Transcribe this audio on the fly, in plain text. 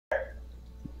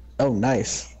Oh,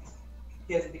 nice.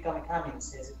 He hasn't become a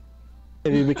communist, has he?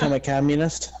 Have you become a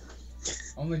communist?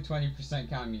 Only 20%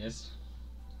 communist.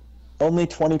 Only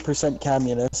 20%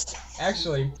 communist.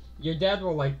 Actually, your dad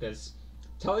will like this.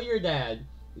 Tell your dad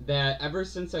that ever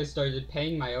since I started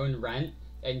paying my own rent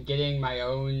and getting my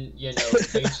own,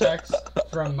 paychecks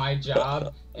from my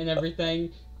job and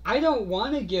everything, I don't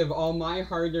want to give all my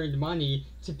hard-earned money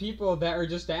to people that are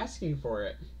just asking for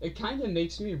it. It kind of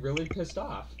makes me really pissed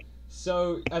off.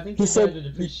 So I think your dad would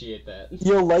appreciate that.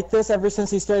 You'll like this. Ever since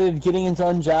he started getting his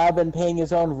own job and paying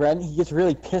his own rent, he gets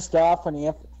really pissed off when he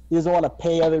doesn't want to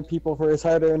pay other people for his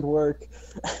hard-earned work.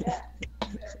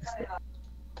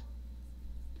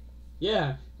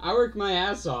 Yeah, I work my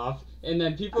ass off, and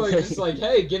then people are just like,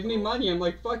 hey, give me money. I'm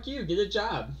like, fuck you, get a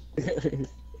job.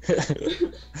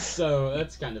 So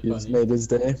that's kind of funny. He's made his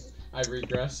day. I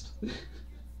regressed.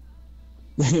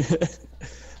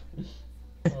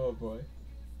 Oh boy.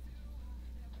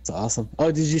 It's awesome.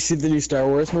 Oh, did you see the new Star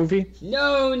Wars movie?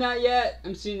 No, not yet.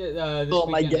 I'm seeing it this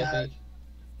weekend, my God. I think.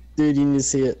 Dude, you need to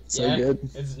see it. So good.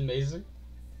 It's amazing.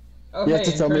 Oh, You hey, have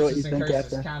to tell me what you and think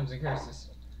curses, after. comms and curses.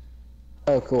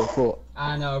 Oh, cool.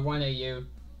 I know, one of you.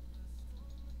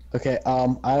 Okay,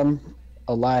 I'm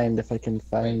aligned if I can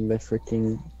find the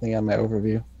freaking thing on my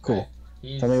overview. Cool.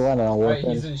 Right. Tell me when and I'll warp Alright,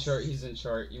 in. he's in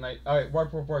short. You might... Alright,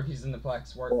 warp. He's in the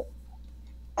plex. Warp.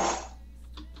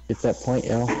 Get that point,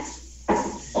 yo. Yeah,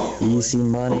 Easy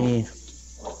money.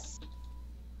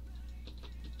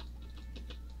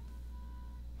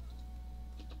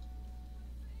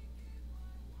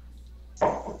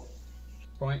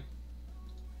 Point.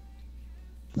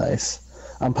 Nice.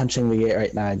 I'm punching the gate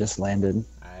right now. I just landed.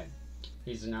 Alright.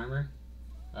 He's in armor.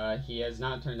 He has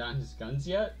not turned on his guns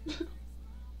yet.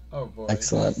 Oh boy.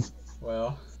 Excellent.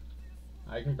 Well,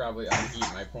 I can probably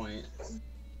unheat my point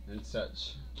and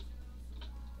such.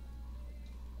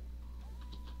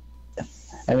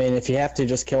 I mean, if you have to,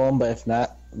 just kill him, but if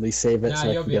not, at least save it so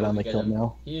I you'll can be get able on to the get kill him.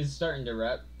 mill. He is starting to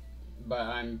rep, but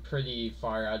I'm pretty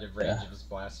far out of range of his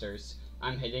blasters.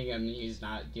 I'm hitting him, and he's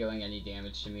not dealing any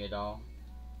damage to me at all.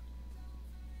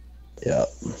 Yep.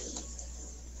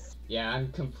 Yeah,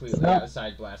 I'm completely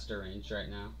outside blaster range right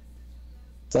now.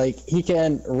 It's like, he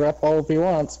can rep all if he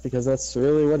wants, because that's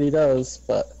really what he does,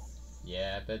 but...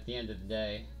 Yeah, but at the end of the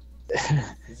day...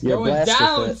 He's You're going blaster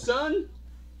down, fit. son!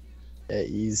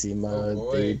 Easy mode,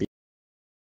 boy. baby.